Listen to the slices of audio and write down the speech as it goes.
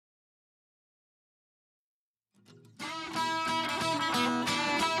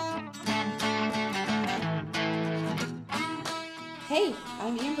Hey,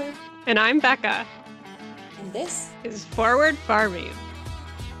 I'm Amber, And I'm Becca. and this Is Forward Farming.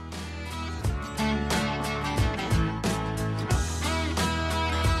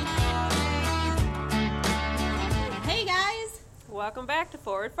 Hey guys! Welcome back to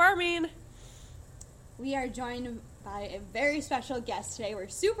Forward Farming. We are joined by a very special guest today. We're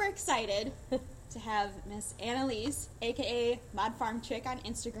super excited to have Miss Annalise, aka Mod Farm Chick on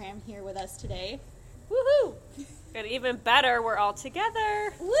Instagram, here with us today. Woohoo! And even better, we're all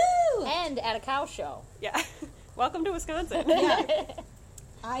together. Woo! And at a cow show. Yeah. Welcome to Wisconsin. Yeah.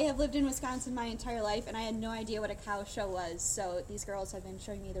 I have lived in Wisconsin my entire life, and I had no idea what a cow show was. So these girls have been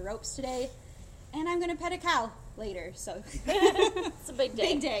showing me the ropes today, and I'm gonna pet a cow later. So It's a big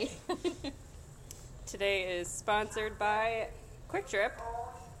day. big day. Today is sponsored by Quick Trip.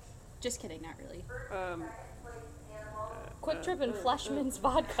 Just kidding, not really. Quick Trip and Fleshman's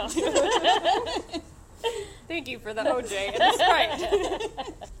vodka. Thank you for the OJ and the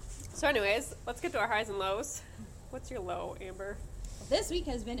Sprite. So anyways, let's get to our highs and lows. What's your low, Amber? This week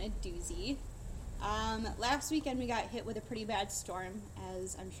has been a doozy. Last weekend we got hit with a pretty bad storm,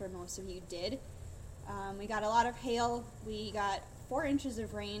 as I'm sure most of you did. We got a lot of hail. We got 4 inches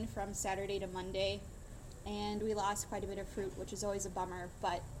of rain from Saturday to Monday, and we lost quite a bit of fruit, which is always a bummer,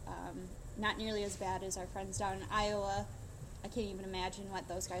 but not nearly as bad as our friends down in Iowa. I can't even imagine what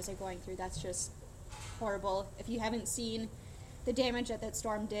those guys are going through. That's just horrible. If you haven't seen the damage that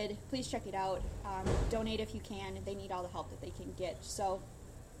storm did, please check it out. Donate if you can. They need all the help that they can get. So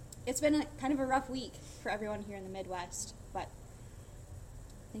it's been kind of a rough week for everyone here in the Midwest, but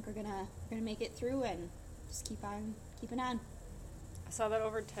I think we're gonna make it through and just keeping on. I saw that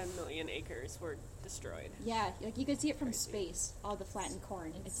over 10 million acres were destroyed. Yeah, like you could see it from space, all the flattened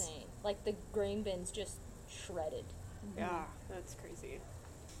corn. It's Insane. Like the grain bins just shredded. Yeah, that's crazy.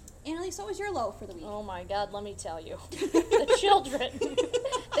 Annalise, what was your low for the week? Oh my god, let me tell you. The children,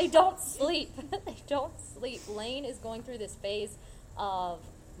 they don't sleep. They don't sleep. Lane is going through this phase of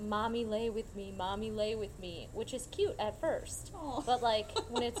mommy lay with me, which is cute at first. Aw. But like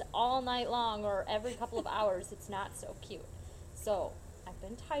when it's all night long or every couple of hours, it's not so cute. So I've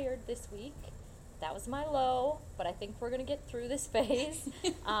been tired this week. That was my low, but I think we're gonna get through this phase.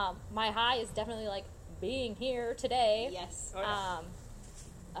 My high is definitely like being here today. Yes. Oh, yeah.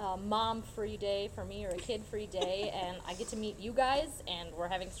 Mom-free day for me, or a kid-free day, and I get to meet you guys, and we're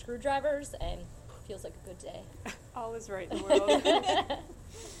having screwdrivers, and it feels like a good day. All is right in the world.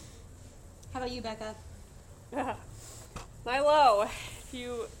 How about you, Becca? My low. If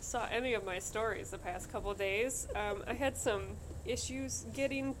you saw any of my stories the past couple days, I had some issues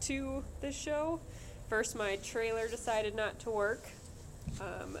getting to the show. First, my trailer decided not to work.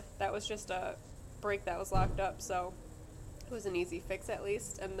 That was just a brake that was locked up, so it was an easy fix at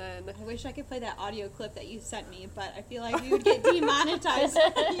least. And then I wish I could play that audio clip that you sent me, but I feel like we would get demonetized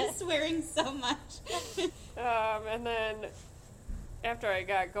for you swearing so much. and then after I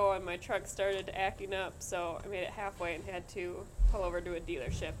got going, my truck started acting up, so I made it halfway and had to pull over to a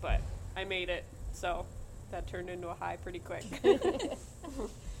dealership, but I made it, so that turned into a high pretty quick. Let's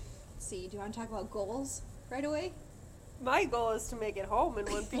see, do you want to talk about goals right away? My goal is to make it home in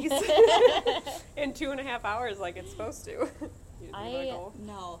one piece in 2.5 hours like it's supposed to. My goal.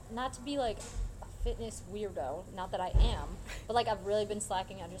 No. Not to be like a fitness weirdo, not that I am, but like I've really been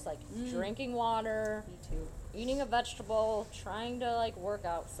slacking on just like drinking water, Me too. eating a vegetable, trying to like work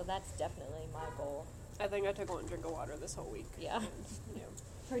out, so that's definitely my goal. I think I took 1 drink of water this whole week. Yeah. And, yeah.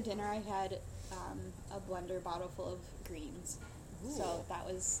 For dinner, I had a blender bottle full of greens. Ooh. So that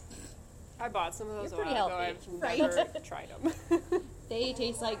was... I bought some of those You're a while pretty ago. healthy. I've Right. never tried them. They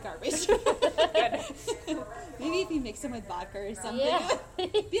taste like garbage. Good. Maybe if you mix them with vodka or something. Yeah.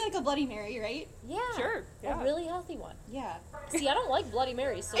 It'd be like a Bloody Mary, right? Yeah. Sure, yeah. A really healthy one. Yeah. See, I don't like Bloody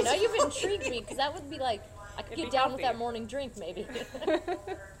Marys, so now you've intrigued me, because that would be like, I could It'd get be down with healthy. that morning drink, maybe.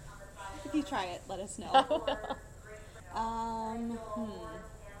 If you try it, let us know. I don't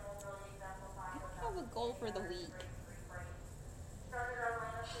have a goal for the week.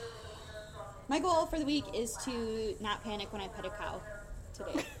 My goal for the week is to not panic when I pet a cow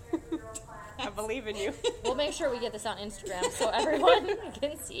today. I believe in you. We'll make sure we get this on Instagram so everyone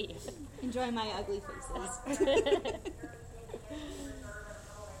can see. Enjoy my ugly faces.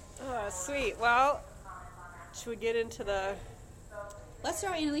 Oh, sweet. Well, should we get into the... Let's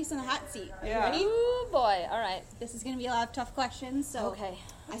throw Annalise in the hot seat. Are you Yeah. ready? Ooh, boy. All right. This is going to be a lot of tough questions, so Okay.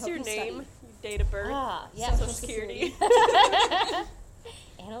 I What's hope your you name? study. Date of birth? Ah, yeah. Social Social Security.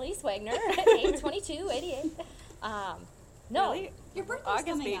 Annalise Wagner, age 22, 88. No. Really? Your birthday's August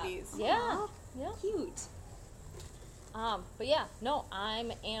coming babies. up. Yeah. Aw, Yeah. cute. But yeah, no,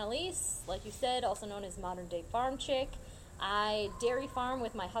 I'm Annalise, like you said, also known as Modern Day Farm Chick. I dairy farm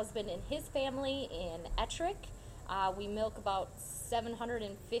with my husband and his family in Ettrick. We milk about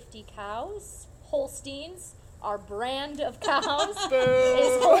 750 cows. Holsteins, our brand of cows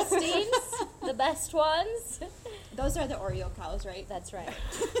is Holsteins, the best ones. Those are the Oreo cows, right? That's right.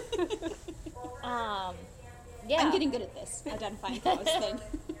 Yeah. I'm getting good at this identifying cows thing.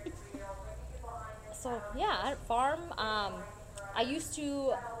 So yeah, I farm. I used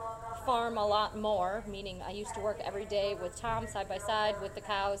to farm a lot more, meaning I used to work every day with Tom side by side with the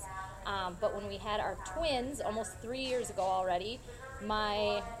cows. But when we had our twins almost 3 years ago already,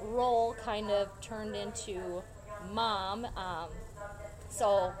 my role kind of turned into mom.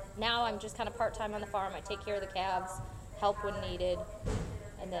 So now I'm just kind of part-time on the farm. I take care of the calves, help when needed,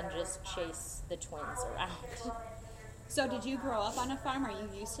 and then just chase the twins around. So did you grow up on a farm? Are you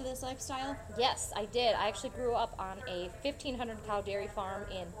used to this lifestyle? Yes, I did. I actually grew up on a 1,500 cow dairy farm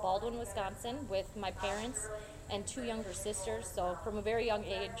in Baldwin, Wisconsin with my parents and 2 younger sisters. So from a very young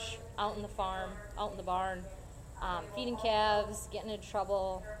age, out in the farm, out in the barn, feeding calves, getting into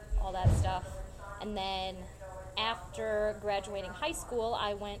trouble, all that stuff. And then after graduating high school,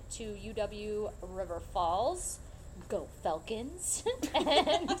 I went to UW River Falls. Go Falcons.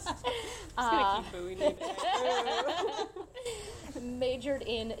 And gonna keep booing you today. majored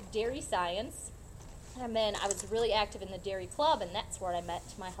in dairy science. And then I was really active in the dairy club, and that's where I met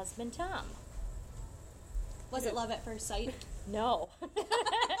my husband, Tom. Was it love at first sight? No.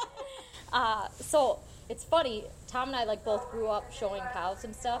 So it's funny, Tom and I both grew up showing cows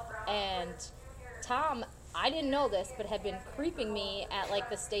and stuff, and Tom, I didn't know this, but had been creeping me at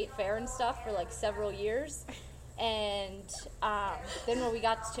the state fair and stuff for several years. And then when we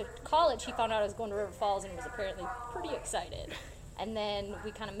got to college, he found out I was going to River Falls and was apparently pretty excited. And then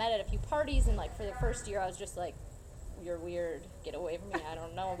we kind of met at a few parties, and for the first year I was just like, you're weird, get away from me, I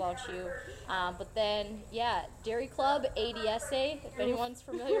don't know about you. But then, yeah, Dairy Club, ADSA, if anyone's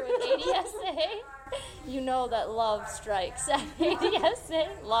familiar with ADSA, you know that love strikes at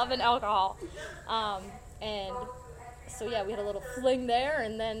ADSA, love and alcohol. And so yeah, we had a little fling there,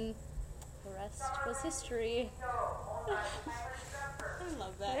 and then the rest was history. I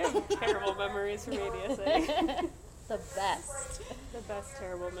love I that. have terrible memories from ADSA. The best. The best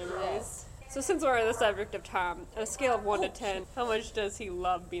terrible memories. So since we're on the subject of Tom, on a scale of 1 to 10, how much does he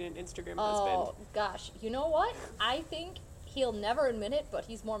love being an Instagram husband? Oh, gosh. You know what? I think he'll never admit it, but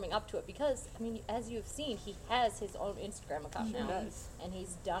he's warming up to it because, as you've seen, he has his own Instagram account now. He does. And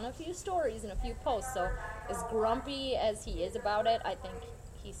he's done a few stories and a few posts, so as grumpy as he is about it, I think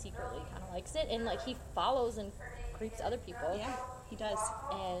he secretly kind of likes it. And, he follows and creeps other people. Yeah, he does.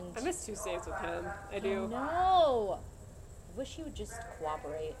 And I miss Tuesdays with him. I do. No! I wish he would just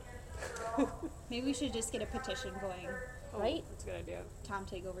cooperate. Maybe we should just get a petition going. Oh, Right? That's a good idea. Tom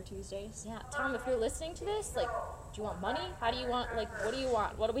take over Tuesdays. Yeah, Tom, if you're listening to this, do you want money? How do you want, what do you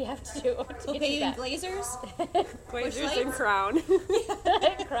want? What do we have to do to We'll get pay you you in back? Glazers. Blazers and lights? Crown.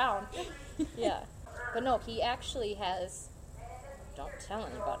 Crown. Yeah. But no, he actually has, don't tell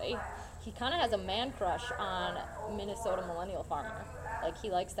anybody, he kind of has a man crush on Minnesota Millennial Farmer.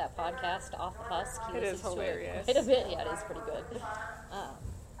 He likes that podcast, Off the Husk. He It is listens to hilarious. Quite a bit. Yeah, it is pretty good.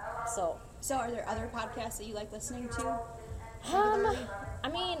 So are there other podcasts that you like listening to?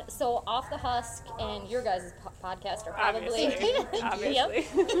 So Off the Husk and your guys' podcast are probably Obviously.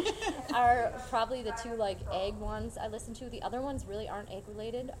 Yep. are probably the 2 egg ones I listen to. The other ones really aren't egg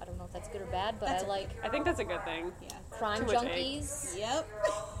related. I don't know if that's good or bad, but That's I like I think that's a good thing. Yeah. Crime Too much Junkies. Yep.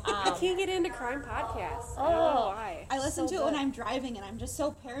 I can't get into crime podcasts. I don't know why. I listen So to it when good. I'm driving and I'm just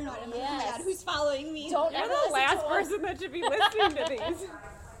so paranoid. I'm like, oh my Yes. god, who's following me? Don't You're ever the listen last to 'em. person that should be listening to these.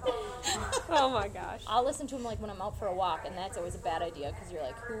 Oh my gosh. I'll listen to them when I'm out for a walk, and that's always a bad idea because you're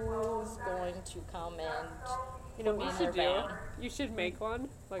like, who's going to come and You know put me what in you their should do? van? You should make one,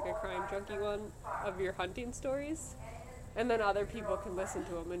 like a crime junkie one, of your hunting stories, and then other people can listen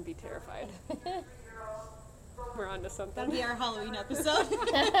to them and be terrified. We're on to something. That'll be our Halloween episode.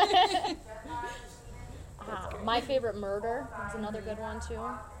 My Favorite Murder is another good one too.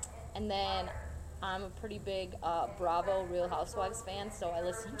 And then I'm a pretty big Bravo Real Housewives fan, so I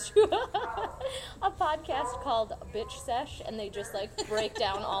listen to a podcast called Bitch Sesh, and they just break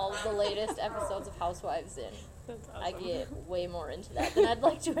down all the latest episodes of Housewives, and That's awesome. I get way more into that than I'd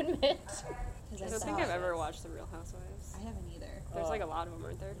like to admit. I don't think I've ever watched The Real Housewives. I haven't either. There's a lot of them,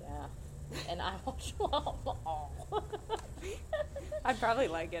 aren't there? Yeah. And I watch them all. I'd probably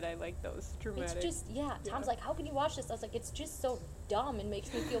like it. I like those dramatic. It's just, Tom's like, how can you watch this? I was like, it's just so dumb and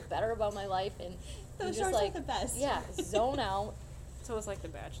makes me feel better about my life. And Those you just shows are the best. Yeah, zone out, It's almost like The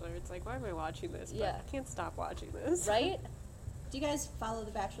Bachelor. It's like, why am I watching this? But Yeah. I can't stop watching this. right? Do you guys follow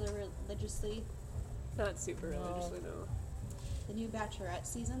The Bachelor religiously? Not super No. religiously, no. the new Bachelorette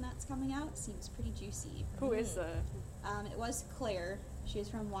season that's coming out seems pretty juicy. Who is the? It was Claire. She was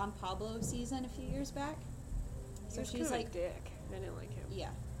from Juan Pablo season a few years back. So she's kind of like, a dick. I didn't like him. yeah.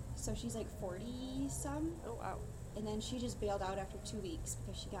 So she's like 40-some. Oh wow. And then she just bailed out after 2 weeks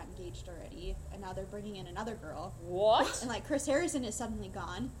because she got engaged already. And now they're bringing in another girl. What? And like Chris Harrison is suddenly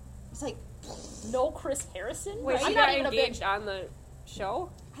gone. It's like, No Chris Harrison? Wait, I'm she not got even a big engaged on the show?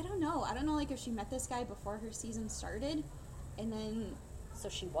 I don't know. I don't know like if she met this guy before her season started. And then So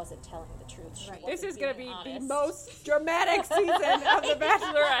she wasn't telling the truth. She Right. This wasn't is going to being be the honest. most dramatic season of The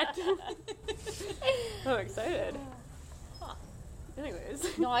Bachelorette. I'm excited. Huh.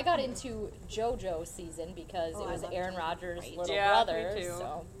 Anyways. No, I got into JoJo season because Oh, it I was love Aaron JoJo. Rodgers' Right. little Yeah, brother, me too.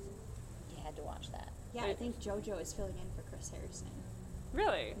 so you had to watch that. yeah, I think JoJo is filling in for Chris Harrison.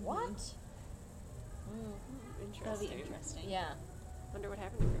 Really? What? That'll be Interesting. interesting. Yeah. Wonder what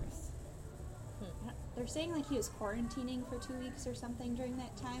happened to Chris. They're saying like he was quarantining for 2 weeks or something during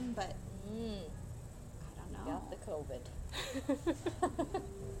that time, but Mm. I don't know. Got the COVID.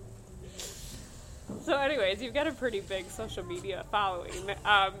 So anyways, you've got a pretty big social media following.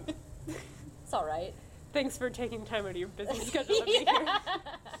 It's all right. Thanks for taking time out of your busy schedule to be here.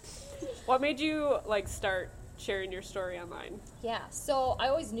 What made you like start sharing your story online? Yeah, so I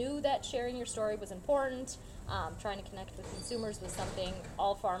always knew that sharing your story was important. Trying to connect with consumers was something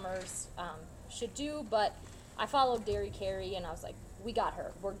all farmers should do, but I followed Dairy Carey and I was like, we got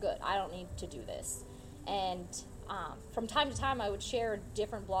her. We're good. I don't need to do this. And from time to time, I would share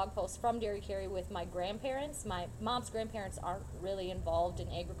different blog posts from Dairy Carey with my grandparents. My mom's grandparents aren't really involved in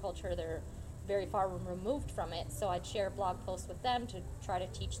agriculture. They're very far removed from it, so I'd share blog posts with them to try to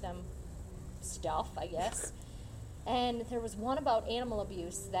teach them stuff, I guess. And there was one about animal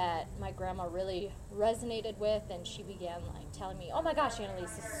abuse that my grandma really resonated with, and she began like telling me, "Oh my gosh,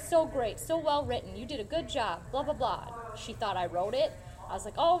 Annalise, this is so great, so well written. You did a good job, blah blah blah." She thought I wrote it. I was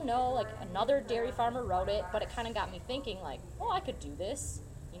like, "Oh no, like another dairy farmer wrote it," but it kind of got me thinking like, "Oh, I could do this.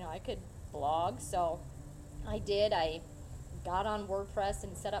 You know, I could blog." So I did. I got on WordPress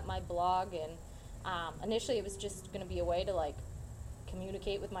and set up my blog, and initially it was just going to be a way to like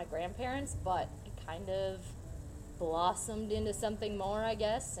communicate with my grandparents, but it kind of blossomed into something more, I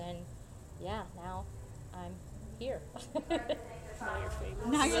guess, and yeah, now I'm here. Now you're famous.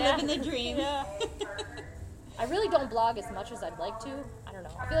 Now you're Yeah. living the dream. Yeah. I really don't blog as much as I'd like to. I don't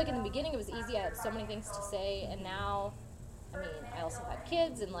know. I feel like in the beginning it was easy. I had so many things to say, and now, I mean, I also have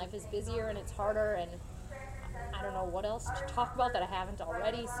kids, and life is busier, and it's harder, and I don't know what else to talk about that I haven't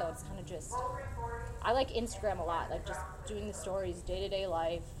already, so it's kind of just, I like Instagram a lot, like just doing the stories, day-to-day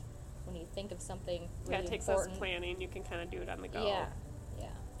life, when you think of something Yeah, really it takes important. less planning. You can kind of do it on the go. Yeah, yeah.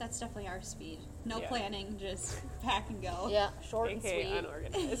 That's definitely our speed. No Yeah. planning, just pack and go. Yeah, short and AKA sweet.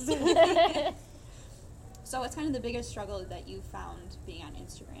 unorganized. So what's kind of the biggest struggle that you found being on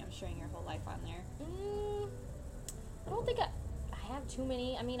Instagram, sharing your whole life on there? I don't think I have too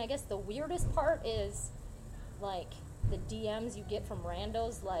many. I mean, I guess the weirdest part is, like, the DMs you get from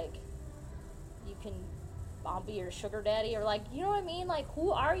randos, like, you can, I'll be your sugar daddy, or like, you know what I mean? Like,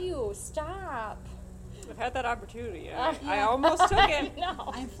 who are you? Stop. I've had that opportunity. Yeah. I almost took it.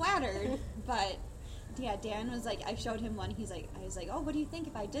 No. I'm flattered, but yeah, Dan was like, I showed him one. I was like, oh, what do you think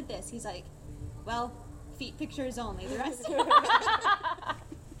if I did this? He's like, well, feet pictures only. The rest.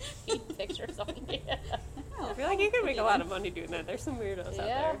 Feed pictures only. I feel like you can make a lot of money doing that. There's some weirdos out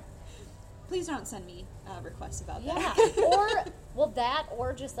Yeah. there. Please don't send me requests about Yeah. that. Or, well, that,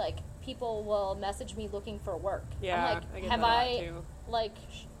 or just like, people will message me looking for work. Yeah, I'm like, I get have that a lot, I, too. like,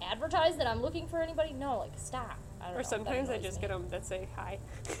 advertised that I'm looking for anybody? No, like, stop. I don't know, Or that sometimes I annoys just me. get them that say hi.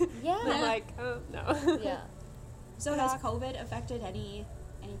 Yeah. And I'm like, oh, no. Yeah. So has COVID affected anything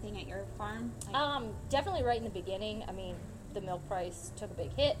at your farm? Like, Definitely right in the beginning. I mean, the milk price took a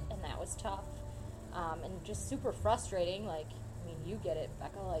big hit, and that was tough. And just super frustrating. Like, I mean, you get it,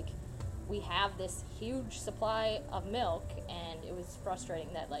 Becca. Like, we have this huge supply of milk, and it was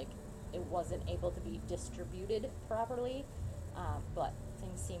frustrating that, like, it wasn't able to be distributed properly. But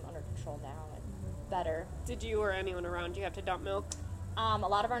things seem under control now and better. Did you or anyone around you have to dump milk? A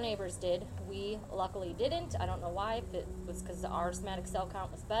lot of our neighbors did. We luckily didn't. I don't know why, if it was because our somatic cell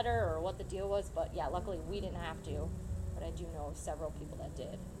count was better or what the deal was, but yeah, luckily we didn't have to. But I do know of several people that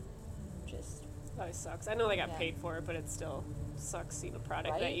did. Just, Always sucks. I know they got Yeah. paid for it, but it still sucks seeing a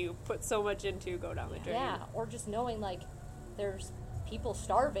product that Right? you put so much into go down the drain. yeah, or just knowing, like, there's people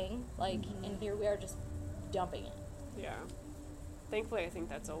starving, like, and here we are just dumping it. Yeah. Thankfully, I think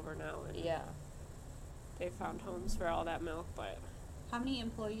that's over now, and Yeah. they found homes for all that milk, but how many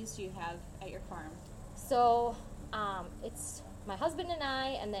employees do you have at your farm? So, it's my husband and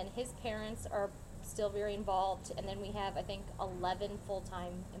I, and then his parents are still very involved. And then we have, I think, 11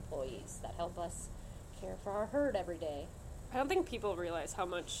 full-time employees that help us care for our herd every day. I don't think people realize how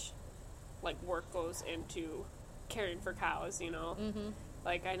much, like, work goes into caring for cows, you know? Mm-hmm.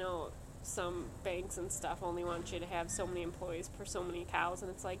 Like, I know some banks and stuff only want you to have so many employees per so many cows, and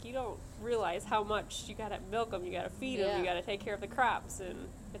it's like, you don't realize how much you gotta milk them, you gotta feed them, you gotta take care of the crops, and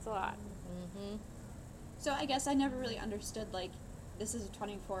it's a lot. Mm-hmm. So I guess I never really understood, like, this is a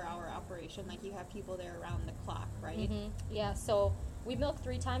 24-hour operation. Like, you have people there around the clock, right? Mm-hmm. Yeah, so we milk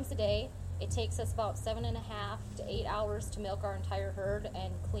 3 times a day. It takes us about 7.5 to 8 hours to milk our entire herd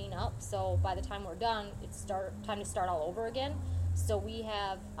and clean up. So by the time we're done, it's time to start all over again. So we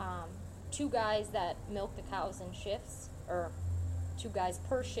have 2 guys that milk the cows in shifts, or 2 guys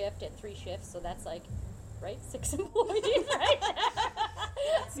per shift at 3 shifts. So that's like, right, 6 employees, right?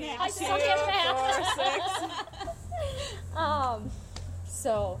 I suck at math.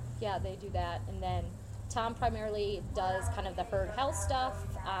 So yeah, they do that, and then Tom primarily does kind of the herd health stuff.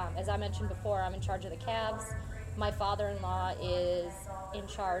 As I mentioned before, I'm in charge of the calves. My father-in-law is in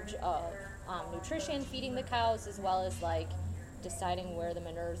charge of nutrition, feeding the cows, as well as like deciding where the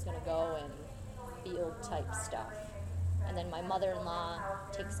manure is going to go and field type stuff. And then my mother-in-law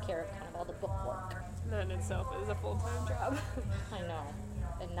takes care of kind of all the bookwork. That in itself is a full-time job. I know,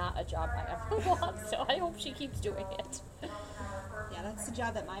 and not a job I ever want, so I hope she keeps doing it. Yeah, that's the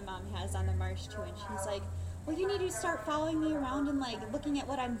job that my mom has on the marsh too, and she's like, well, you need to start following me around and like looking at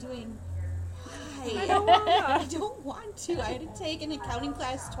what I'm doing. Why? I don't want to. I don't want to. I had to take an accounting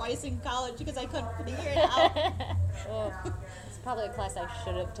class twice in college because I couldn't figure it out. Oh, it's probably a class I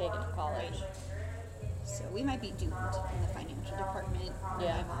should have taken in college. So we might be doomed in the financial department when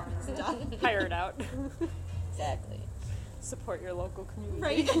Yeah. my mom is done. Hire it out. Exactly. Support your local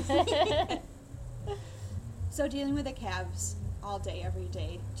community. Right. So dealing with the calves all day, every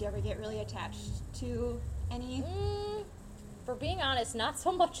day, do you ever get really attached to any? For being honest, not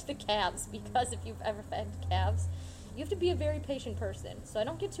so much the calves, because if you've ever fed calves, you have to be a very patient person. So I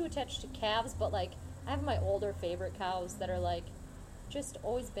don't get too attached to calves, but like I have my older favorite cows that are like just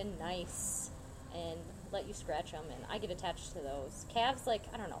always been nice and let you scratch them, and I get attached to those. Calves, like,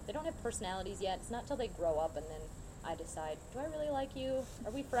 I don't know, they don't have personalities yet. It's not till they grow up and then I decide, do I really like you?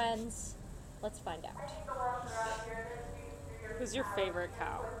 Are we friends? Let's find out. Who's your favorite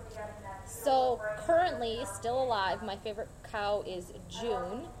cow? So currently, still alive, my favorite cow is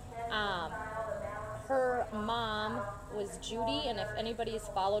June. Her mom was Judy, and if anybody has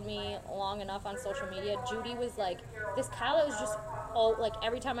followed me long enough on social media, Judy was like this cow that was just, like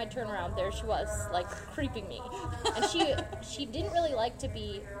every time I turn around, there she was, like creeping me. And she didn't really like to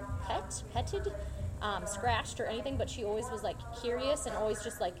be petted, scratched or anything, but she always was like curious and always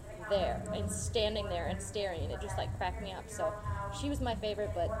just like there and standing there and staring, and it just like cracked me up. So she was my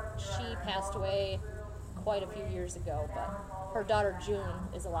favorite, but she passed away quite a few years ago. But her daughter June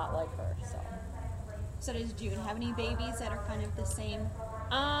is a lot like her. So does June have any babies that are kind of the same?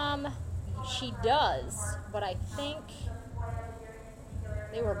 She does, but I think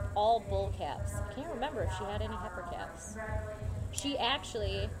they were all bull calves. I can't remember if she had any heifer calves. She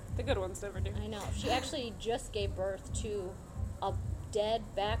actually, The good ones never do. I know, she actually just gave birth to a dead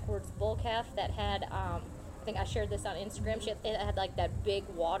backwards bull calf that had, I think I shared this on Instagram, it had like that big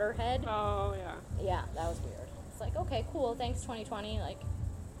water head. Oh, yeah. Yeah, that was weird. It's like, okay, cool, thanks 2020, like,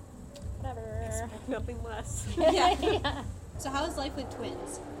 whatever. Nothing less. Yeah. Yeah. So how is life with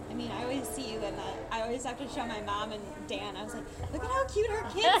twins? I mean, I always see you, and I always have to show my mom and Dan. I was like, look at how cute her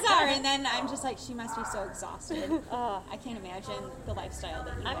kids are, and then I'm just like, she must be so exhausted. I can't imagine the lifestyle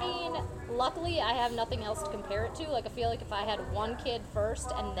that you have. I mean, luckily I have nothing else to compare it to. Like, I feel like if I had one kid first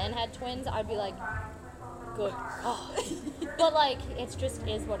and then had twins, I'd be like, good. Oh. But, like, it just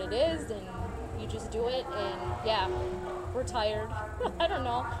is what it is, and you just do it, and, yeah, we're tired. I don't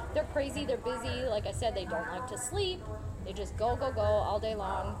know. They're crazy. They're busy. Like I said, they don't like to sleep. They just go all day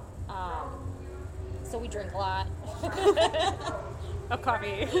long. So we drink a lot. Of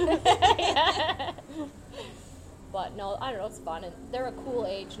coffee. Yeah. But no, I don't know, it's fun. And they're a cool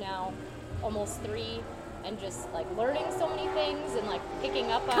age now, almost 3, and just like learning so many things and like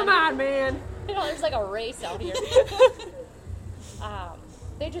picking up on. Come on, man. You know, there's like a race out here.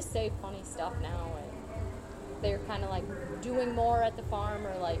 They just say funny stuff now, and they're kind of like doing more at the farm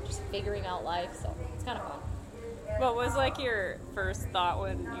or like just figuring out life, so it's kind of fun. What was like your first thought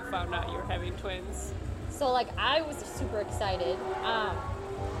when you found out you were having twins? So like I was super excited.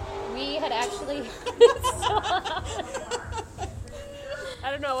 We had actually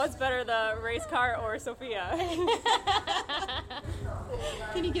I don't know, what's better, the race car or Sophia?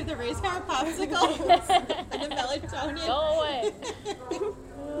 Can you give the race car a popsicle and a melatonin? Go away.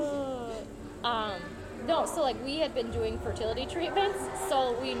 No, so like we had been doing fertility treatments,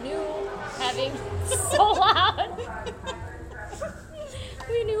 so we knew having so loud.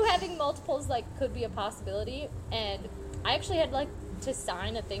 We knew having multiples like could be a possibility, and I actually had like to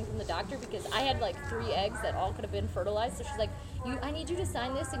sign a thing from the doctor because I had like 3 eggs that all could have been fertilized. So she's like, I need you to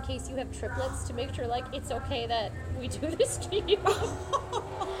sign this in case you have triplets to make sure like it's okay that we do this to you.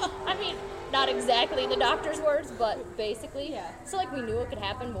 I mean, not exactly the doctor's words, but basically. Yeah. So like we knew it could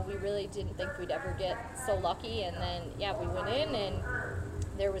happen, but we really didn't think we'd ever get so lucky. And then yeah, we went in and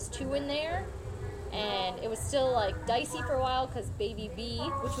there was 2 in there. And it was still like dicey for a while because baby B,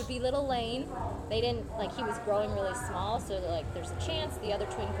 which would be little Lane, they didn't like he was growing really small, so like there's a chance the other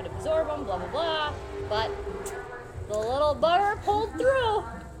twin could absorb him, blah blah blah. But the little bugger pulled through.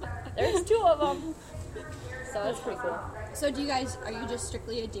 There's 2 of them, so it's pretty cool. So are you just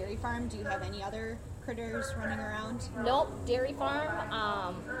strictly a dairy farm? Do you have any other critters running around? Nope, dairy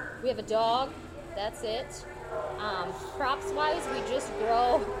farm. We have a dog. That's it. Crops wise,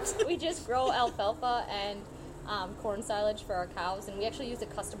 we just grow alfalfa and corn silage for our cows, and we actually use a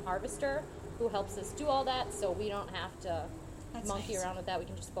custom harvester who helps us do all that, so we don't have to monkey nice. around with that. We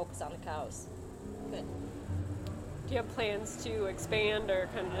can just focus on the cows. Good. Do you have plans to expand or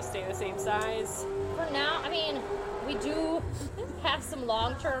kind of just stay the same size? For now, I mean, we do have some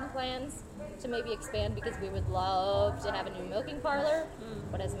long-term plans to maybe expand because we would love to have a new milking parlor.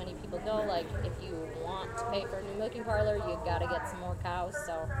 But as many people know, like if you want to pay for a new milking parlor, you gotta get some more cows.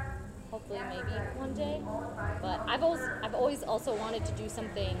 So hopefully, maybe one day. But I've always also wanted to do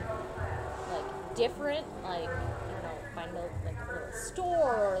something like different, like I don't know, find a little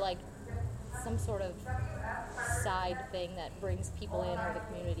store or like some sort of side thing that brings people in or the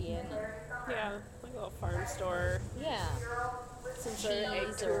community in. And, Yeah, like a little farm store, yeah, some sort of egg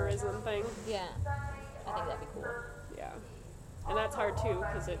cheese or tourism thing. yeah, I think that'd be cool. Yeah. And that's hard too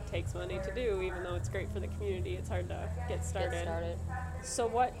because it takes money to do, even though it's great for the community. It's hard to get started. Get started. So,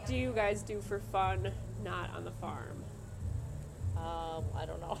 what do you guys do for fun not on the farm? I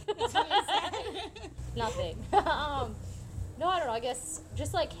don't know. Nothing. No, I don't know. I guess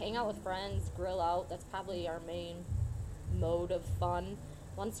just like hang out with friends, grill out. That's probably our main mode of fun.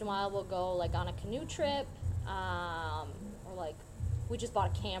 Once in a while, we'll go like on a canoe trip, or like we just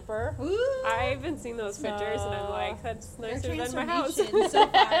bought a camper. Ooh! I've been seeing those pictures and I'm like, that's Your nicer than my house. transformation so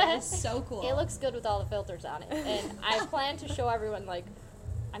far is so cool. It looks good with all the filters on it, and I plan to show everyone. Like,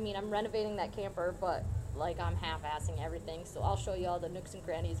 I mean, I'm renovating that camper, but like I'm half-assing everything, so I'll show you all the nooks and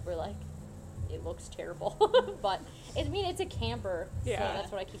crannies where like it looks terrible, but I mean it's a camper, Yeah. so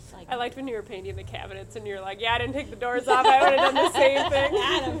that's what I keep like. I liked when you were painting the cabinets and you're like, yeah, I didn't take the doors off. I would have done the same thing.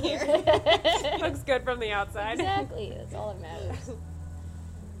 I don't care. Looks good from the outside. Exactly, that's all that matters.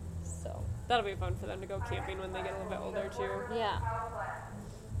 So That'll be fun for them to go camping when they get a little bit older too. yeah,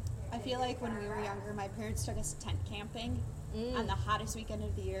 I feel like when we were younger, my parents took us tent camping on the hottest weekend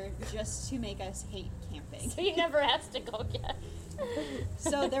of the year just to make us hate camping. so you never have to go yet.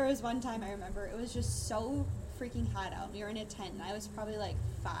 So there was one time I remember it was just so freaking hot out. We were in a tent and I was probably like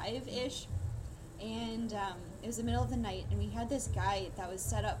 5-ish, and it was the middle of the night and we had this guy that was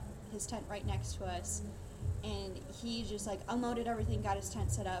set up his tent right next to us, and he just like unloaded everything, got his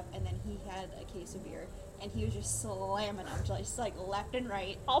tent set up, and then he had a case of beer and he was just slamming them just like left and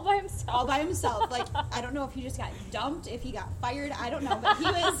right All by himself. all by himself. Like, I don't know if he just got dumped, if he got fired, I don't know, but he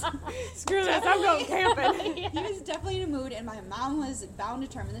was Screw this, I'm going camping. he was definitely in a mood, and my mom was bound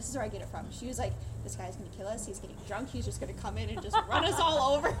determined. This is where I get it from. She was like, this guy's going to kill us. He's getting drunk. He's just going to come in and just run us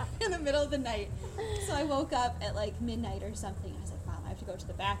all over in the middle of the night. So I woke up at like midnight or something. I was like, Mom, I have to go to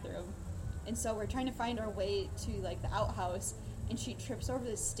the bathroom. And so we're trying to find our way to like the outhouse, and she trips over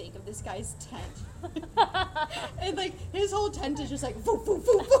the stake of this guy's tent. And like his whole tent is just like boop, boop,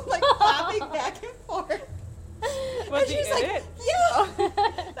 boop, boop, like flapping back and forth. Was And he she's in like, it?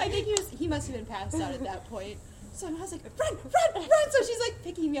 yeah. I think he must have been passed out at that point. So I was like, run, run, run. So she's like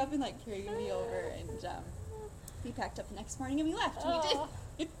picking me up and like carrying me over, and we packed up the next morning and we left. Oh,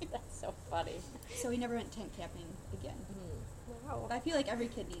 We did. that's so funny. So we never went tent camping again. Wow. But I feel like every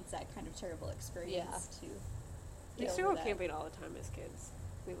kid needs that kind of terrible experience to. We used to deal go with that. camping all the time as kids.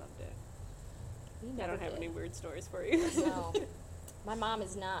 We loved it. We I never don't have did. any weird stories for you. No, my mom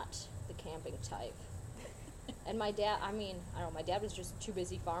is not the camping type, and my dad. I mean, I don't know. My dad was just too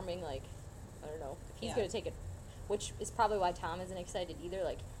busy farming. Like, I don't know if he's Yeah. gonna take it, which is probably why Tom isn't excited either.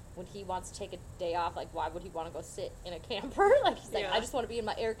 Like, when he wants to take a day off, like, why would he want to go sit in a camper? Like, he's like, Yeah. I just want to be in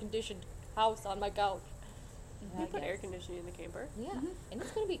my air conditioned house on my couch. You I put guess. air conditioning in the camper. Yeah, and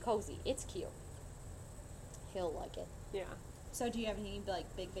it's gonna be cozy. It's cute. He'll like it. Yeah. So do you have any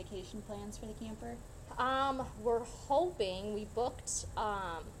like big vacation plans for the camper? We're hoping we booked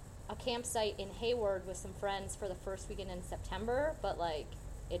a campsite in Hayward with some friends for the first weekend in September, but like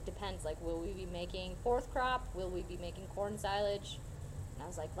it depends. Like, will we be making fourth crop? Will we be making corn silage? And I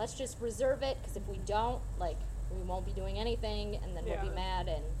was like, let's just reserve it, because if we don't, like, we won't be doing anything, and then we'll Yeah. be mad.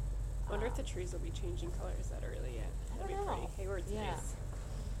 And I wonder if the trees will be changing colors that early yet. That'd be don't know. pretty. Hayward's Yeah. nice.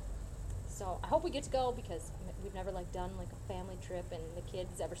 so I hope we get to go, because we've never like done like a family trip, and the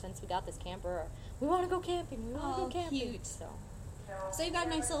kids, ever since we got this camper, are, we want to go camping. We want to Oh, go camping. cute. So you've got a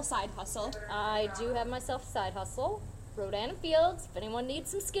nice little side hustle. I do have myself a side hustle, Rodan and Fields. If anyone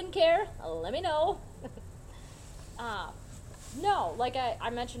needs some skincare, let me know. No, like I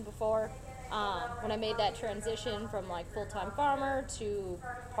mentioned before, when I made that transition from like full-time farmer to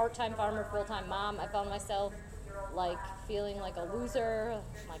part-time farmer, full-time mom, I found myself like feeling like a loser.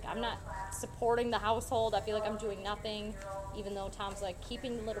 Like, I'm not supporting the household. I feel like I'm doing nothing, even though Tom's like,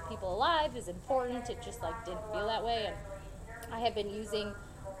 keeping the little people alive is important. It just like didn't feel that way. And I had been using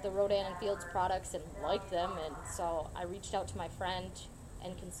the Rodan and Fields products and liked them, and so I reached out to my friend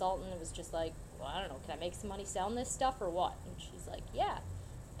and consultant. It was just like, well, I don't know, can I make some money selling this stuff or what? And she's like, yeah.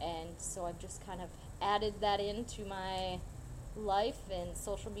 And so I've just kind of added that into my life and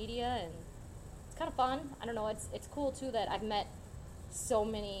social media, and it's kind of fun. I don't know, it's cool too that I've met so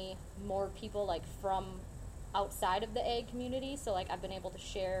many more people like from outside of the ag community. So like, I've been able to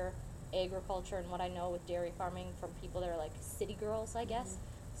share agriculture and what I know with dairy farming from people that are like city girls, I guess.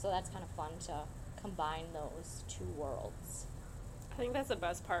 So that's kind of fun to combine those two worlds. I think that's the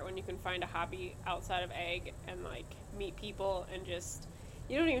best part, when you can find a hobby outside of ag and like meet people, and just,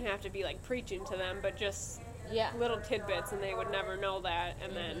 you don't even have to be like preaching to them, but just Yeah. little tidbits, and they would never know that,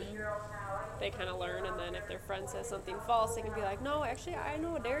 and then they kind of learn, and then if their friend says something false, they can be like, no, actually I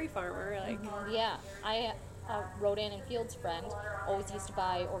know a dairy farmer, like Yeah, a Rodan and Fields friend always used to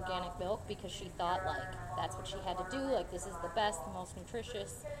buy organic milk because she thought like that's what she had to do. Like, this is the best, the most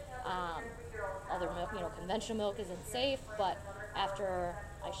nutritious. Other milk, conventional milk isn't safe. But after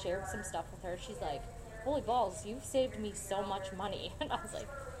I shared some stuff with her, she's like, "Holy balls, you've saved me so much money." And I was like,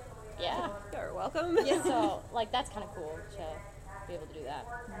 "Yeah." you're welcome. So like, that's kind of cool to be able to do that.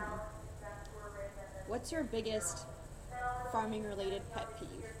 What's your biggest farming-related pet peeve?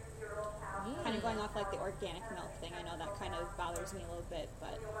 Kind of going off like the organic milk thing. I know that kind of bothers me a little bit,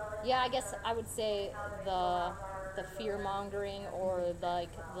 but Yeah, I guess I would say the fear mongering, or the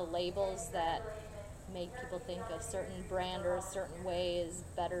labels that make people think a certain brand or a certain way is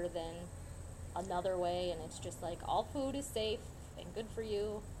better than another way, and it's just like, all food is safe and good for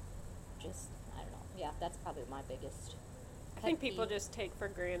you. Just, I don't know. Yeah, that's probably my biggest I think pet people peeve. just take for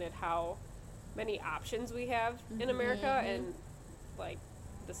granted how many options we have in America, and like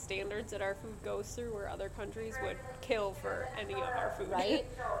the standards that our food goes through, where other countries would kill for any of our food. Right?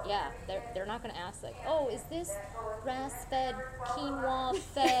 Yeah, they're not going to ask like, oh, is this grass-fed,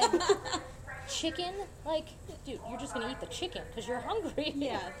 quinoa-fed chicken? Like, dude, you're just going to eat the chicken because you're hungry.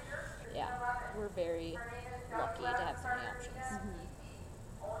 yeah. Yeah, we're very lucky to have so many options.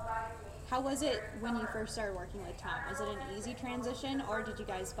 How was it when you first started working with Tom? Was it an easy transition, or did you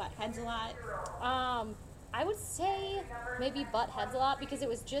guys butt heads a lot? I would say maybe butt heads a lot, because it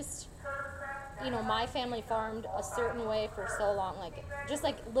was just, my family farmed a certain way for so long, like just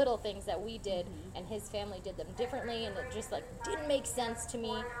like little things that we did, and his family did them differently, and it just like didn't make sense to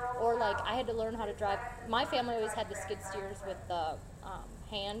me. Or like, I had to learn how to drive. My family always had the skid steers with the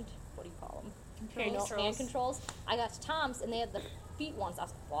hand, what do you call them? Hand controls. I got to Tom's, and they had the feet ones. I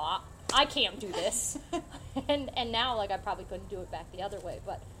was like, well, I can't do this. and now like, I probably couldn't do it back the other way,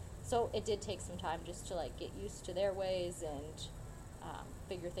 but so it did take some time just to like get used to their ways and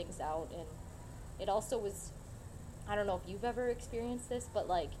figure things out. And it also was, I don't know if you've ever experienced this, but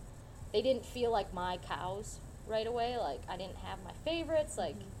like, they didn't feel like my cows right away. Like, I didn't have my favorites.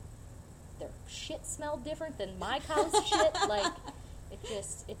 Like, their shit smelled different than my cow's shit. Like,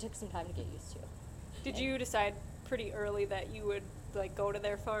 it took some time to get used to. Did you decide pretty early that you would like go to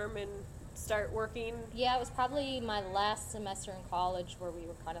their farm and start working? Yeah, it was probably my last semester in college where we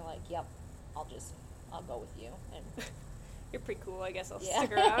were kind of like, yep, I'll go with you. And You're pretty cool. I guess I'll yeah.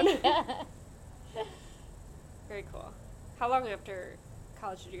 stick around. Yeah. Very cool. How long after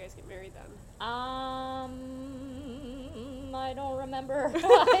college did you guys get married then? I don't remember.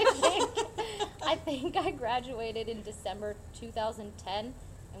 I think I graduated in December 2010,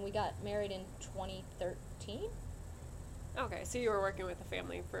 and we got married in 2013. Okay, so you were working with the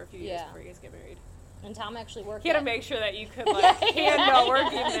family for a few years Yeah. before you guys get married. And Tom actually worked He had to at, make sure that you could like handle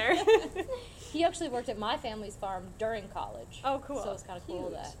working there. he actually worked at my family's farm during college. Oh, cool. So it's kind of cool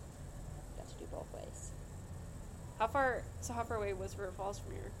Cute. that I got to do both ways. How far away was River Falls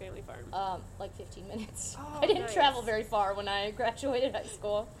from your family farm? Like 15 minutes. Oh, I didn't nice. travel very far when I graduated high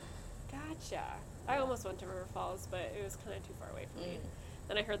school. Gotcha. I almost went to River Falls, but it was kind of too far away from me.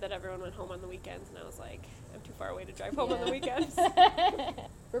 Then I heard that everyone went home on the weekends, and I was like, I'm too far away to drive home on the weekends.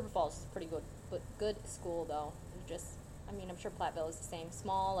 River Falls is pretty good, but good school though. You just, I mean, I'm sure Platteville is the same.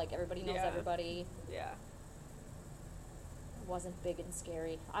 Small, like everybody knows Yeah. everybody. Yeah. It wasn't big and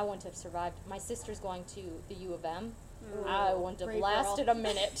scary. I wouldn't have survived. My sister's going to the U of M. Ooh, I wouldn't have brave lasted girl. a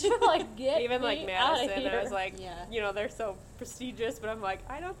minute. Like, get Even like me outta Madison, here. I was like, Yeah. you know, they're so prestigious, but I'm like,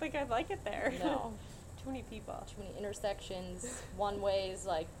 I don't think I'd like it there. No. Too many people. Too many intersections, one ways,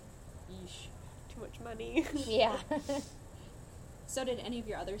 like, yeesh. Too much money. Yeah. So did any of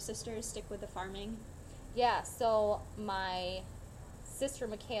your other sisters stick with the farming? Yeah, so my sister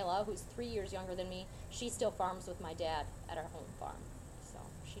Michaela, who's 3 years younger than me, she still farms with my dad at our home farm. So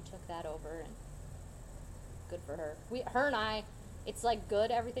she took that over, and good for her. Her and I, it's like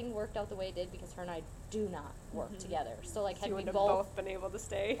good everything worked out the way it did because her and I do not work together. So like So had you we would have both, both been able to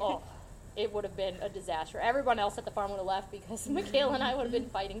stay. oh, it would have been a disaster. Everyone else at the farm would have left because Michaela and I would have been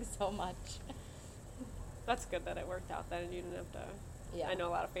fighting so much. That's good that it worked out then, and you didn't have to. Yeah. I know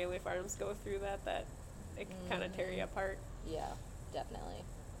a lot of family farms go through that it can kind of tear you apart. Yeah, definitely.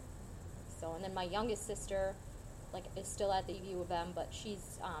 So, and then my youngest sister, like, is still at the U of M, but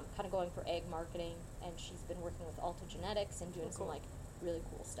she's kind of going for egg marketing, and she's been working with Alta Genetics and doing Oh, some, cool. like, really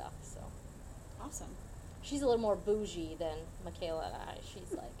cool stuff. So, Awesome. she's a little more bougie than Michaela and I.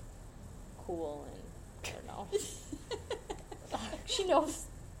 She's, like, cool and, I don't know. She knows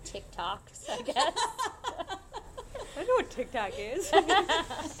TikToks, I guess. I know what TikTok is.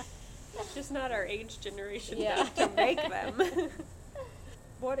 Just not our age generation Yeah. to make them.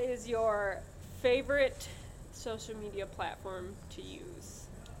 What is your favorite social media platform to use?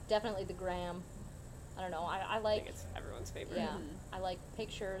 Definitely the gram. I don't know. I I like... think it's everyone's favorite. Yeah, I like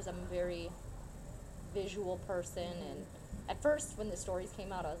pictures. I'm a very visual person, and at first when the stories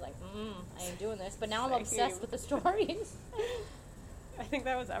came out, I was like, I ain't doing this. But now I'm Same. obsessed with the stories. I think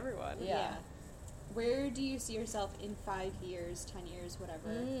that was everyone. Yeah. Where do you see yourself in 5 years, 10 years,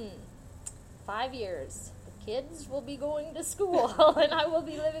 whatever? 5 years. The kids will be going to school, and I will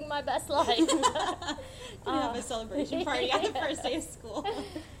be living my best life. You have a celebration party on the first day of school.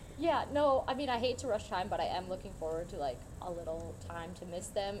 Yeah, no, I mean, I hate to rush time, but I am looking forward to, like, a little time to miss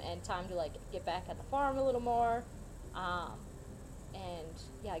them and time to, like, get back at the farm a little more. And,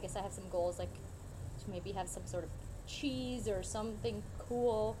 yeah, I guess I have some goals, like, to maybe have some sort of cheese or something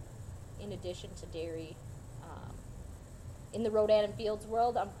cool in addition to dairy. In the Rodan and Fields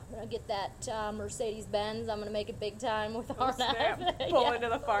world, I'm going to get that Mercedes-Benz. I'm going to make it big time with Oh, snap. Arnett. Pull Yeah. into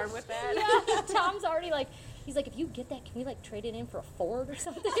the farm with that. Yeah, Tom's already like, he's like, if you get that, can we like trade it in for a Ford or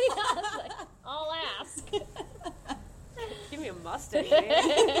something? I was like, I'll ask. Give me a Mustang,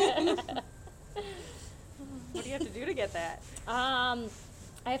 man. What do you have to do to get that? I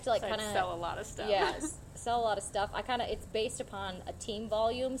have to like Besides kind of sell a lot of stuff. Yeah, sell a lot of stuff. It's based upon a team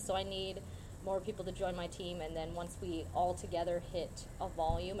volume, so I need more people to join my team, and then once we all together hit a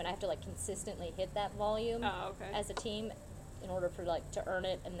volume, and I have to like consistently hit that volume Oh, okay. as a team in order for like to earn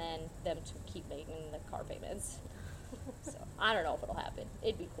it, and then them to keep making the car payments. So I don't know if it'll happen.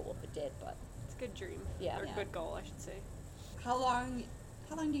 It'd be cool if it did, but It's a good dream. Yeah. Or Yeah. good goal, I should say. How long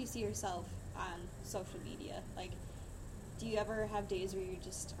do you see yourself on social media? Like, do you ever have days where you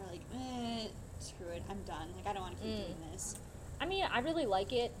just are like, screw it, I'm done. Like, I don't want to keep doing this. I mean, I really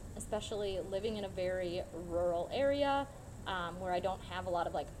like it, especially living in a very rural area where I don't have a lot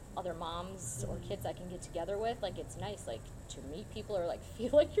of like other moms or kids I can get together with. Like, it's nice like to meet people or like feel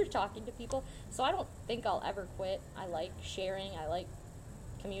like you're talking to people. So I don't think I'll ever quit. I like sharing. I like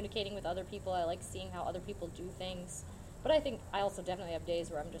communicating with other people. I like seeing how other people do things. But I think I also definitely have days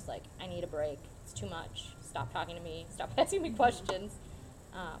where I'm just like, I need a break. It's too much. Stop talking to me. Stop asking me questions.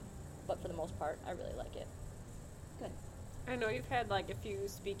 But for the most part, I really like it. Good. I know you've had like a few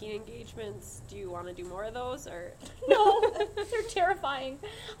speaking engagements. Do you want to do more of those, or No, they're terrifying.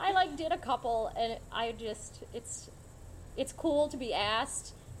 I like did a couple, and I just it's cool to be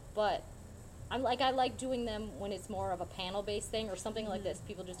asked, but I like doing them when it's more of a panel based thing or something like this.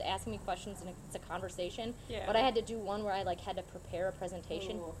 People just asking me questions and it's a conversation. Yeah. But I had to do one where I like had to prepare a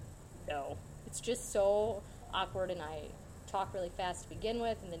presentation. Ooh. No, it's just so awkward, and I talk really fast to begin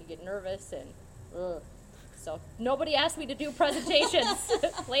with, and then you get nervous and ugh. So nobody asked me to do presentations,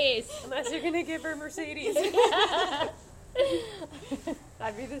 please. unless you're gonna give her Mercedes?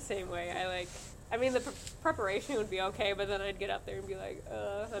 I'd be the same way. I mean, the preparation would be okay, but then I'd get up there and be like,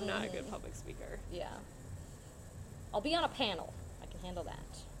 I'm not a good public speaker. Yeah. I'll be on a panel. I can handle that.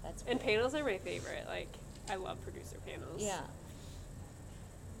 That's And cool. panels are my favorite. Like, I love producer panels. Yeah.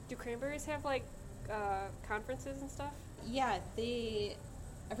 Do Cranberries have, like, conferences and stuff? Yeah,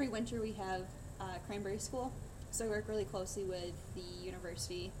 every winter we have Cranberry School, so we work really closely with the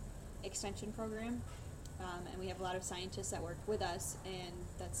university extension program, and we have a lot of scientists that work with us, and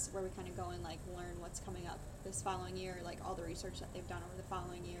that's where we kind of go and like learn what's coming up this following year, like all the research that they've done over the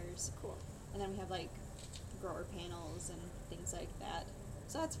following years. Cool. And then we have like grower panels and things like that.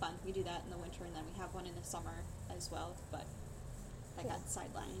 So that's fun. We do that in the winter, and then we have one in the summer as well, but that got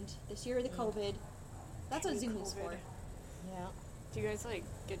sidelined this year with the COVID. That's what Zoom is for. Yeah. Do you guys, like,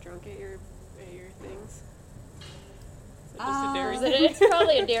 get drunk at your things? Is it just a dairy thing? It's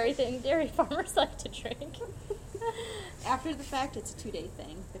probably a dairy thing. Dairy farmers like to drink. After the fact, it's a 2-day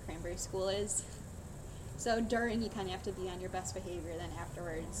thing, the Cranberry School is. So during, you kind of have to be on your best behavior, then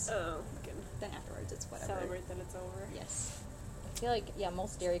afterwards, Oh, okay. it's whatever. Celebrate that it's over. Yes. I feel like, yeah,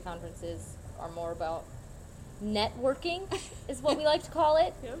 most dairy conferences are more about networking, is what we like to call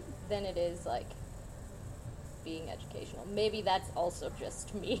it, Yep. than it is, like, being educational. Maybe that's also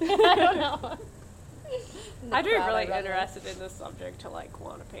just me. I don't know. I'd be really interested. interested in this subject to, like,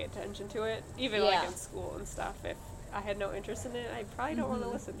 want to pay attention to it. Even, Yeah. like, in school and stuff. If I had no interest in it, I probably don't want to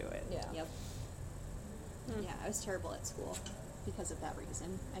listen to it. Yeah. Yep. Yeah, I was terrible at school because of that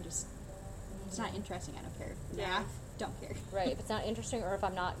reason. It's not interesting, I don't care. Yeah. Math, don't care. Right, if it's not interesting or if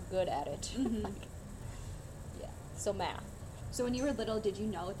I'm not good at it. Like, yeah. So math. So when you were little, did you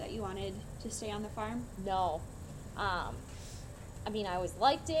know that you wanted to stay on the farm? No. I mean, I always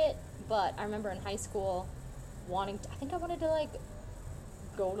liked it, but I remember in high school I think I wanted to, like,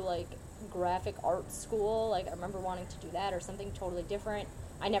 go to, like, graphic art school. Like, I remember wanting to do that or something totally different.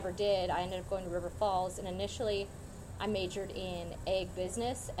 I never did. I ended up going to River Falls, and initially I majored in egg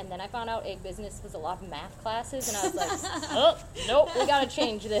business, and then I found out egg business was a lot of math classes, and I was like, oh, nope, we gotta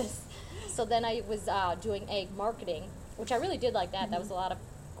change this. So then I was doing egg marketing, which I really did like that. That was a lot of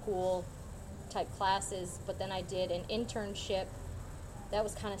cool type classes, but then I did an internship that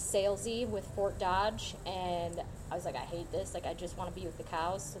was kind of salesy with Fort Dodge, and I was like, I hate this. Like, I just want to be with the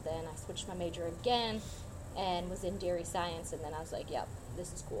cows. So then I switched my major again and was in dairy science, and then I was like, yep,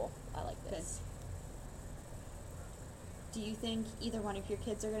 this is cool. I like this. Do you think either one of your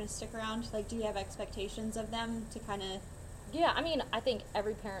kids are going to stick around? Like, do you have expectations of them to kind of... Yeah, I mean, I think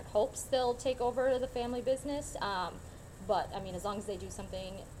every parent hopes they'll take over the family business, but, I mean, as long as they do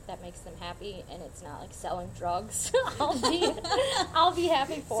something that makes them happy and it's not, like, selling drugs, I'll be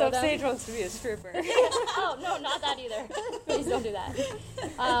happy for So if them. Sage wants to be a stripper. Oh, no, not that either. Please don't do that.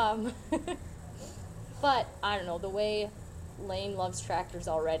 But, I don't know, the way Lane loves tractors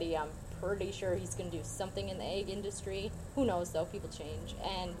already, I'm pretty sure he's going to do something in the egg industry. Who knows, though? People change.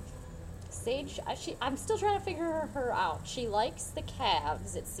 And Sage, I'm still trying to figure her out. She likes the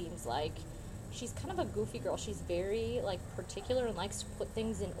calves, it seems like. She's kind of a goofy girl. She's very, like, particular and likes to put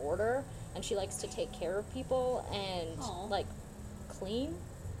things in order. And she likes to take care of people and, Aw. like, clean.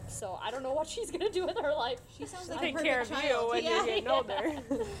 So I don't know what she's going to do with her life. She sounds like Take a care of perfect you child. when you're getting older.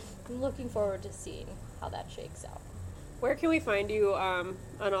 I'm looking forward to seeing how that shakes out. Where can we find you on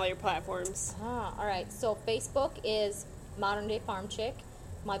all your platforms? All right. So Facebook is Modern Day Farm Chick.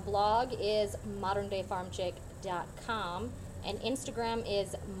 My blog is moderndayfarmchick.com. And Instagram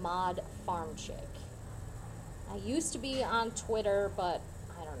is Mod Farm Chick. I used to be on Twitter, but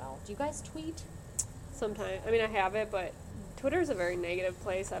I don't know. Do you guys tweet? Sometimes. I mean, I have it, but Twitter's a very negative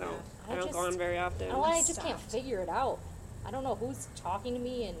place. I don't go on very often. I just can't figure it out. I don't know who's talking to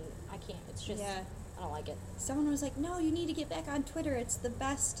me, and I can't. It's just, Yeah. I don't like it. Someone was like, no, you need to get back on Twitter. It's the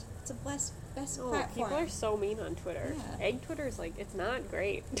best. It's a best Oh, platform. people are so mean on Twitter. Yeah. Egg Twitter is like, it's not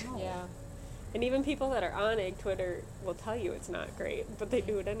great. No. Yeah. And even people that are on Egg Twitter will tell you it's not great, but they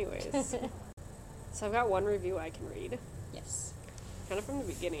do it anyways. So I've got one review I can read. Yes. Kind of from the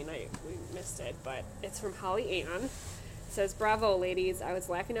beginning, we missed it, but it's from Holly Ann. It says, "Bravo, ladies. I was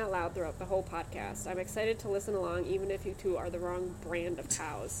laughing out loud throughout the whole podcast. I'm excited to listen along, even if you two are the wrong brand of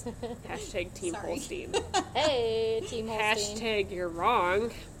cows. Hashtag Team Sorry. Holstein. Hey, Team Holstein. Hashtag you're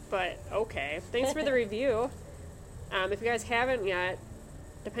wrong, but okay. Thanks for the review. If you guys haven't yet,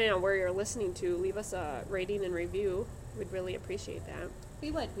 depending on where you're listening to, leave us a rating and review. We'd really appreciate that.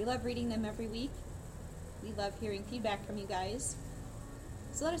 We would. We love reading them every week. We love hearing feedback from you guys.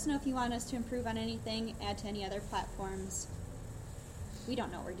 So let us know if you want us to improve on anything, add to any other platforms. We don't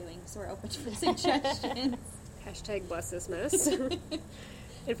know what we're doing, so we're open for suggestions. Hashtag bless this mess.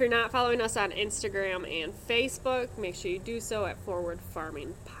 If you're not following us on Instagram and Facebook, make sure you do so at Forward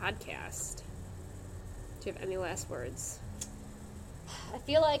Farming Podcast. Do you have any last words? I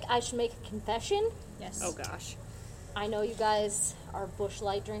feel like I should make a confession. Yes. Oh gosh. I know you guys are Busch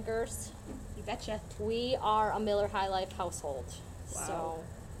Light drinkers. You betcha. We are a Miller High Life household. Wow.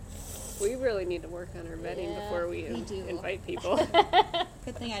 So We really need to work on our vetting Yeah, before we we do. invite people.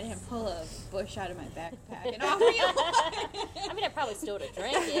 Good thing I didn't pull a bush out of my backpack and offer you one. I mean, I probably still would have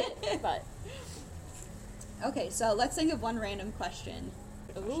drank it, but Okay, so let's think of one random question.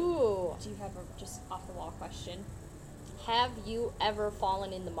 ooh, Do you have a just off the wall question? have you ever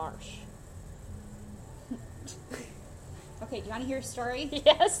fallen in the marsh? Okay, do you want to hear a story?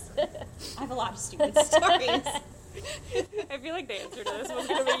 Yes. I have a lot of stupid stories. I feel like the answer to this was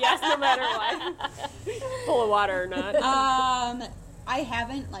going to be yes no matter what. Full of water or not. I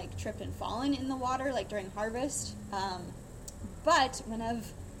haven't like tripped and fallen in the water like during harvest. But one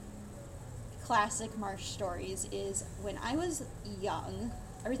of classic marsh stories is when I was young.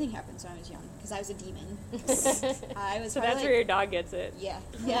 Everything happens when I was young because I was a demon. I was So probably, that's where your dog gets it. yeah.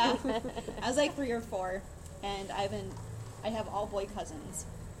 I was like 3 or 4, and I have all boy cousins,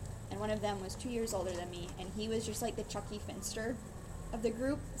 and one of them was 2 years older than me, and he was just like the Chucky Finster of the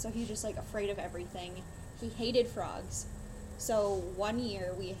group. So he was just like afraid of everything. He hated frogs. So one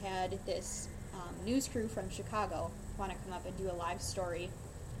year we had this news crew from Chicago want to come up and do a live story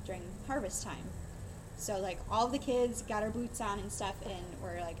during harvest time. So like all the kids got our boots on and stuff, and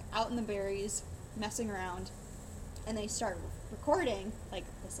we're like out in the berries messing around, and they start recording like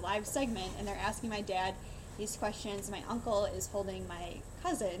this live segment, and they're asking my dad these questions. My uncle is holding my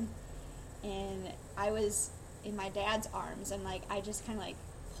cousin, and I was in my dad's arms, and like I just kind of like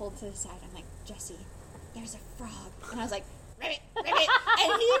pulled to the side. I'm like, Jesse, there's a frog, and I was like, ribbit, ribbit,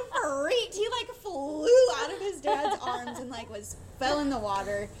 and he freaked. He like flew out of his dad's arms and like fell in the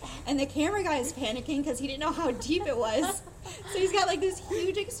water, and the camera guy is panicking because he didn't know how deep it was. So he's got like this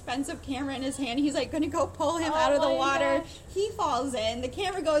huge expensive camera in his hand. He's like gonna go pull him out of the my water. gosh. He falls in. The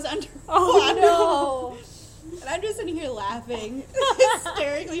camera goes underwater. Oh And I'm just sitting here laughing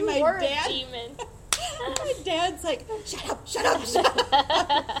hysterically. no! My You're a dad, demon. my dad's like, shut up, shut up, shut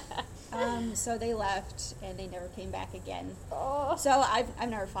up. So they left, and they never came back again. Oh, So I've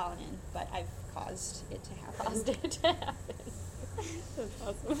never fallen in, but I've caused it to happen. caused it to happen. That's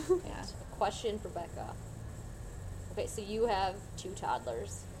awesome. Yeah. Question for Becca. Okay, so you have 2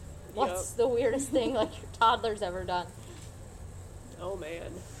 toddlers. What's the weirdest thing like your toddler's ever done? Oh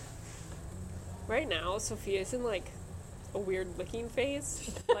man. Right now, Sophia's in like a weird licking phase.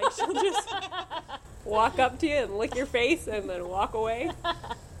 Like she'll just walk up to you and lick your face and then walk away.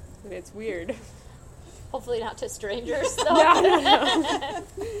 And it's weird. Hopefully not to strangers, though. No. I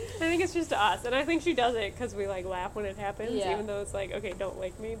think it's just to us. And I think she does it because we like laugh when it happens, Yeah. even though it's like, okay, don't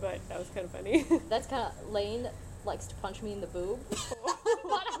lick me, but that was kind of funny. That's kind of Lane likes to punch me in the boob, but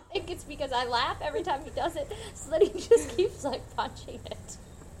I think it's because I laugh every time he does it, so that he just keeps like punching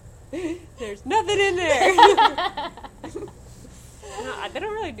it. There's nothing in there. No, they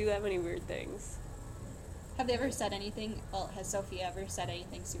don't really do that many weird things. Have they ever said anything? Well, has Sophia ever said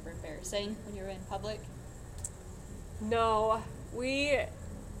anything super embarrassing when you were in public? No, we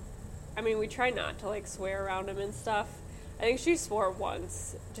try not to like swear around him and stuff. I think she swore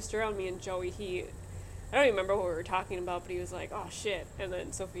once, just around me and Joey. I don't even remember what we were talking about, but he was like, "Oh shit," and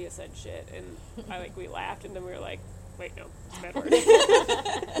then Sophia said shit, and we laughed, and then we were like, "Wait, no, it's a bad word."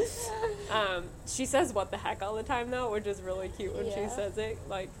 She says "what the heck" all the time though, which is really cute when she Yeah. says it.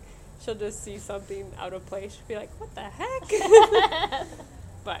 Like, she'll just see something out of place, she'll be like, "What the heck?"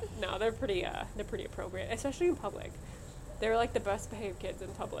 But no, they're pretty appropriate, especially in public. They're like the best behaved kids in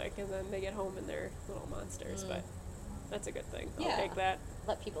public, and then they get home and they're little monsters. But that's a good thing. I'll Yeah. take that.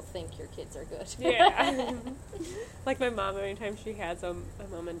 Let people think your kids are good. Yeah. Like my mom, anytime she has them, my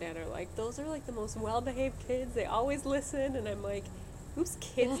mom and dad are like, "Those are like the most well behaved kids. They always listen." And I'm like, "Whose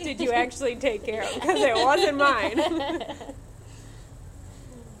kids did you actually take care of? Because it wasn't mine."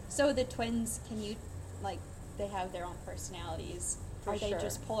 So the twins, like, they have their own personalities. For Are they sure.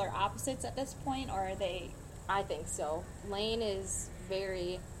 just polar opposites at this point, or are they... I think so. Lane is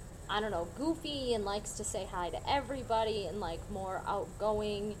very, I don't know, goofy and likes to say hi to everybody and like more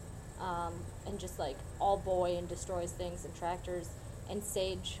outgoing and just like all boy and destroys things and tractors. And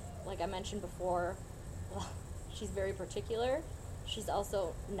Sage, like I mentioned before, well, she's very particular. She's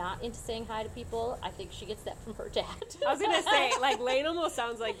also not into saying hi to people. I think she gets that from her dad. I was gonna say, like, Lane almost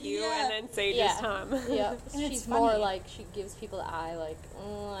sounds like you, Yeah. and then Sage Yeah. is Tom. Yeah, And it's she's more funny. like she gives people the eye, like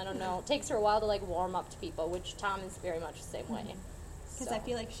I don't know. It takes her a while to like warm up to people, which Tom is very much the same way. Because So, I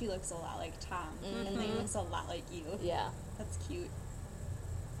feel like she looks a lot like Tom, and Lane looks a lot like you. yeah, That's cute.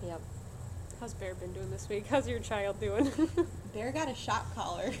 yep. How's Bear been doing this week? How's your child doing? Bear got a shock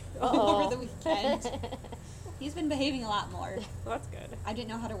collar Uh-oh. over the weekend. He's been behaving a lot more. Well, that's good. I didn't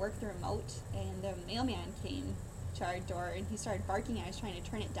know how to work the remote, and the mailman came to our door, and he started barking. I was trying to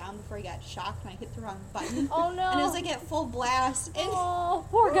turn it down before he got shocked, and I hit the wrong button. Oh no! And it was like at full blast, and Oh,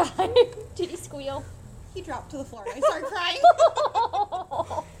 poor guy. Did he squeal? he dropped to the floor. I started crying.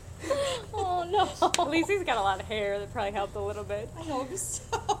 Oh no! At least he's got a lot of hair. That probably helped a little bit. I hope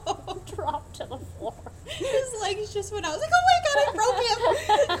so. Dropped to the floor. His legs just went out. I was like, oh my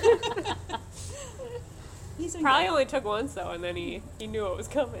god, I broke him. He's been Probably good. only took once though, and then he knew it was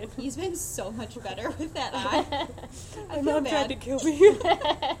coming. He's been so much better with that on. I My feel mom bad. tried to kill me.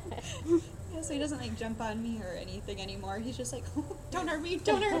 Yeah, so he doesn't like jump on me or anything anymore. He's just like, oh, don't hurt me,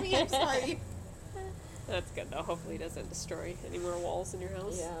 don't hurt me, I'm sorry. That's good though. Hopefully, he doesn't destroy any more walls in your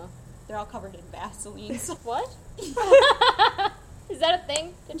house. Yeah. They're all covered in Vaseline. So. What? Is that a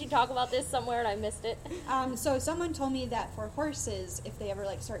thing? Did you talk about this somewhere and I missed it? So someone told me that for horses, if they ever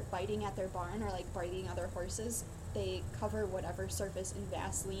like start biting at their barn or like biting other horses, they cover whatever surface in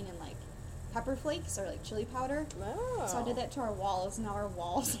Vaseline and like pepper flakes or like chili powder. Oh. So I did that to our walls. Now our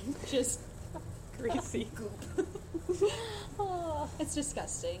walls are just Greasy. goop. Oh. It's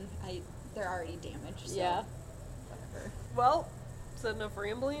disgusting. They're already damaged. So Yeah. whatever. Well, is that enough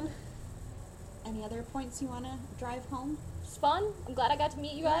rambling? Any other points you want to drive home? It's fun. I'm glad I got to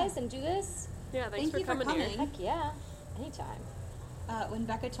meet you guys and do this. Yeah, thanks Thank for you for coming here. coming. Heck yeah. Anytime. When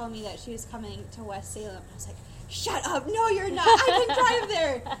Becca told me that she was coming to West Salem, I was like, shut up, no you're not, I can drive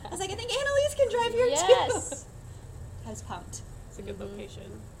there. I was like, I think Annalise can drive here Yes. too. I was pumped. It's a good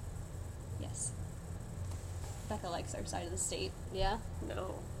location. Yes. Becca likes our side of the state. Yeah.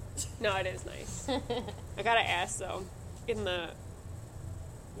 No, it is nice. I gotta ask though, in the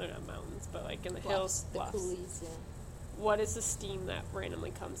they're not mountains, but like in the hills, The bluffs, coolies, yeah. what is the steam that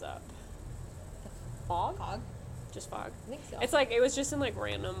randomly comes up? Fog? Fog. Just fog. I think so. It's like it was just in like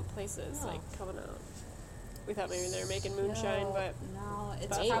random places, Oh. like coming out. We thought maybe they were making moonshine, No, but no,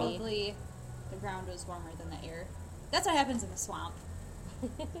 it's Maybe. probably the ground was warmer than the air. That's what happens in the swamp.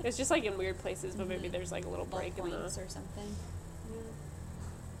 it's just like in weird places. But maybe there's like a little Low break in the. points or something.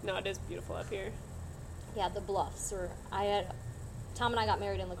 No, it is beautiful up here. Yeah, the bluffs. Or Tom and I got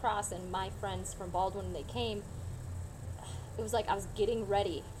married in La Crosse, and my friends from Baldwin, when they came, it was like I was getting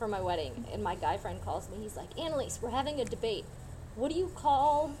ready for my wedding, and my guy friend calls me. He's like, Annalise, we're having a debate. What do you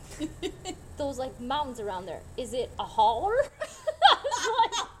call those like mountains around there? Is it a holler? I was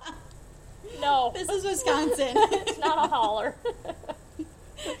like, no, This is Wisconsin. it's not a holler.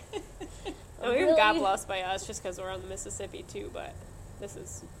 And we even got Really? blessed by us just because we're on the Mississippi too, but this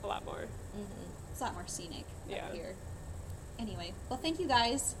is a lot more. It's a lot more scenic Yeah. up here. Anyway, well, thank you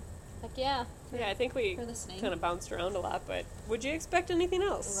guys. Heck yeah. Yeah, I think we For listening. kind of bounced around a lot, but would you expect anything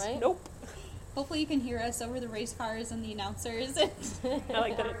else? Right. Nope. Hopefully you can hear us over the race cars and the announcers. I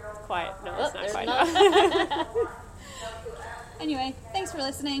like that it's quiet. No, it's not there's quiet none. enough. Anyway, thanks for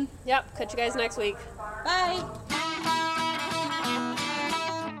listening. Yep, catch you guys next week. Bye.